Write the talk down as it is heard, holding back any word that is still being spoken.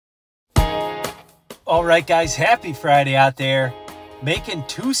All right, guys, happy Friday out there. Making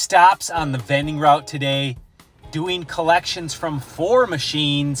 2 stops on the vending route today, doing collections from 4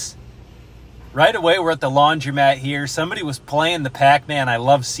 machines. Right away, we're at the laundromat here. Somebody was playing the Pac-Man. I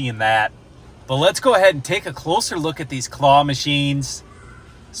love seeing that. But let's go ahead and take a closer look at these claw machines.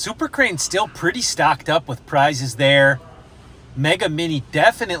 Super Crane's still pretty stocked up with prizes there. Mega Mini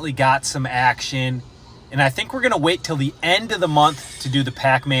definitely got some action. And I think we're going to wait till the end of the month to do the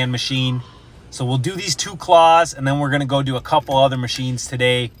Pac-Man machine. So we'll do these 2 claws, and then we're going to go do a couple other machines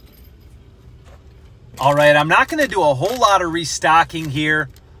today. All right, I'm not going to do a whole lot of restocking here.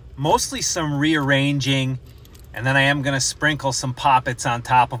 Mostly some rearranging. And then I am going to sprinkle some poppets on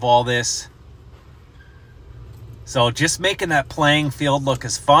top of all this. So just making that playing field look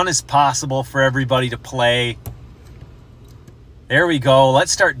as fun as possible for everybody to play. There we go.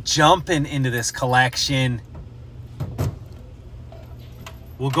 Let's start jumping into this collection.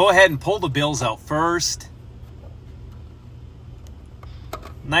 We'll go ahead and pull the bills out first.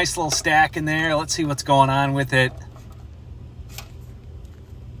 Nice little stack in there. Let's see what's going on with it.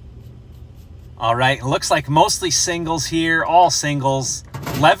 All right, it looks like mostly singles here, all singles.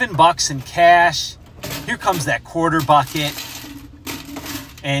 11 bucks in cash. Here comes that quarter bucket.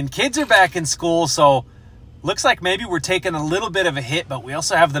 And kids are back in school, so looks like maybe we're taking a little bit of a hit, but we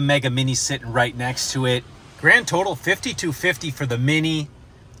also have the Mega Mini sitting right next to it. Grand total $52.50 for the Mini.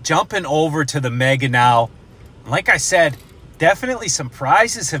 Jumping over to the Mega now. Like I said, definitely some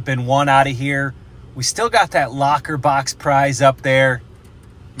prizes have been won out of here. We still got that locker box prize up there.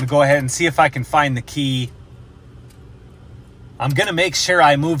 I'm gonna go ahead and see if I can find the key. I'm gonna make sure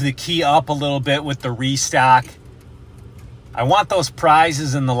I move the key up a little bit with the restock. I want those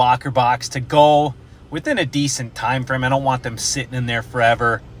prizes in the locker box to go within a decent time frame. I don't want them sitting in there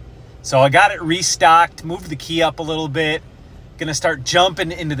forever. So I got it restocked, moved the key up a little bit. Gonna start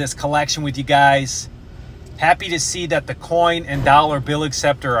jumping into this collection with you guys. Happy to see that the coin and dollar bill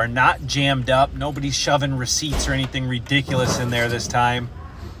acceptor are not jammed up. Nobody's shoving receipts or anything ridiculous in there this time.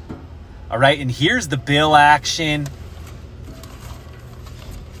 All right, and here's the bill action.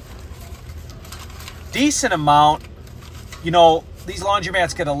 Decent amount. You know, these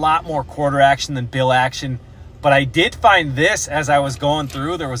laundromats get a lot more quarter action than bill action, but I did find this as I was going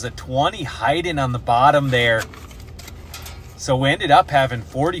through. There was a 20 hiding on the bottom there. So we ended up having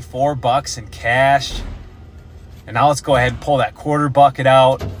 44 bucks in cash. And now let's go ahead and pull that quarter bucket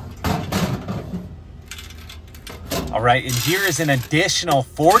out. All right, and here is an additional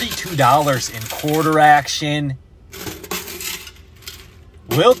 $42 in quarter action.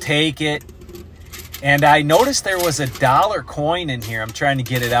 We'll take it. And I noticed there was a $1 coin in here. I'm trying to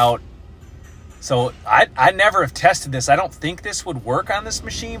get it out. So I never have tested this. I don't think this would work on this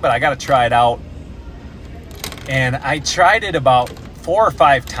machine, but I got to try it out. And I tried it about 4 or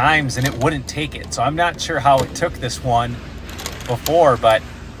 5 times and it wouldn't take it. So I'm not sure how it took this one before, but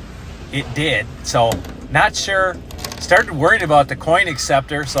it did. So not sure. Started worrying about the coin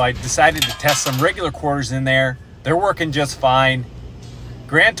acceptor, so I decided to test some regular quarters in there. They're working just fine.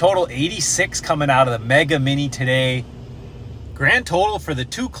 Grand total 86 coming out of the Mega Mini today. Grand total for the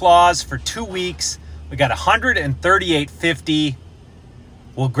 2 claws for 2 weeks. We got $138.50.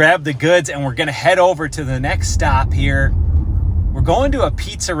 We'll grab the goods and we're gonna head over to the next stop here. We're going to a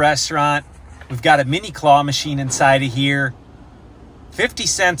pizza restaurant. We've got a mini claw machine inside of here. 50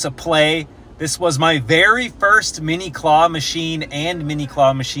 cents a play. This was my very first mini claw machine and mini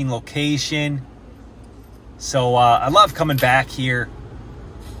claw machine location. So I love coming back here.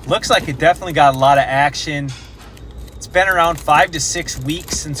 Looks like it definitely got a lot of action. It's been around 5 to 6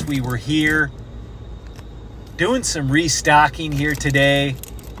 weeks since we were here. Doing some restocking here today.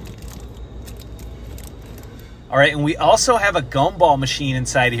 All right, and we also have a Gumball machine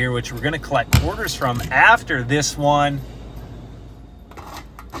inside here, which we're gonna collect quarters from after this one.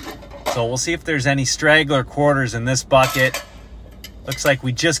 So we'll see if there's any straggler quarters in this bucket. Looks like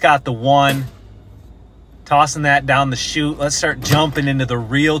we just got the one. Tossing that down the chute. Let's start jumping into the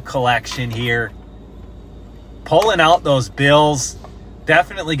real collection here. Pulling out those bills.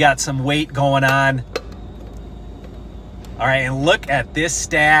 Definitely got some weight going on. All right, and look at this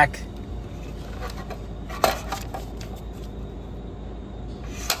stack.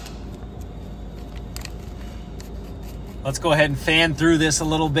 Let's go ahead and fan through this a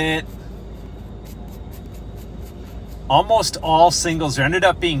little bit. Almost all singles. There ended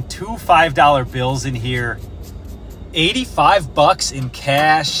up being 2 $5 bills in here. 85 bucks in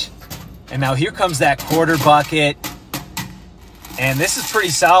cash. And now here comes that quarter bucket. And this is pretty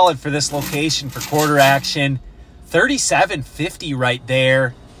solid for this location for quarter action. $37.50 right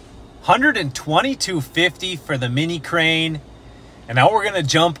there. $122.50 for the mini crane. And now we're gonna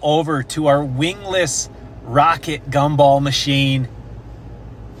jump over to our wingless rocket gumball machine.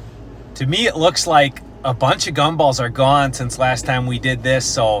 To me, it looks like a bunch of gumballs are gone since last time we did this,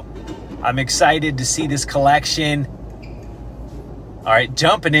 so I'm excited to see this collection. All right,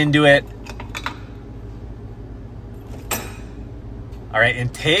 jumping into it. All right,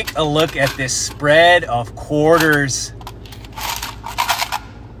 and take a look at this spread of quarters.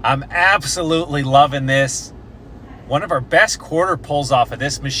 I'm absolutely loving this. One of our best quarter pulls off of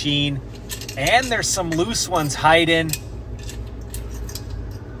this machine, and there's some loose ones hiding.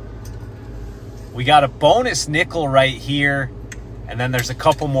 We got a bonus nickel right here, and then there's a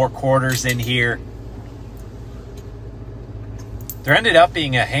couple more quarters in here. There ended up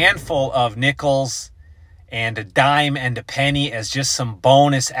being a handful of nickels and a dime and a penny as just some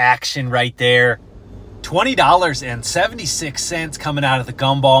bonus action right there. $20.76 coming out of the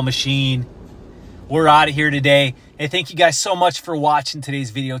gumball machine. We're out of here today. Hey, thank you guys so much for watching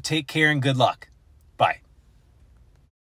today's video. Take care and good luck.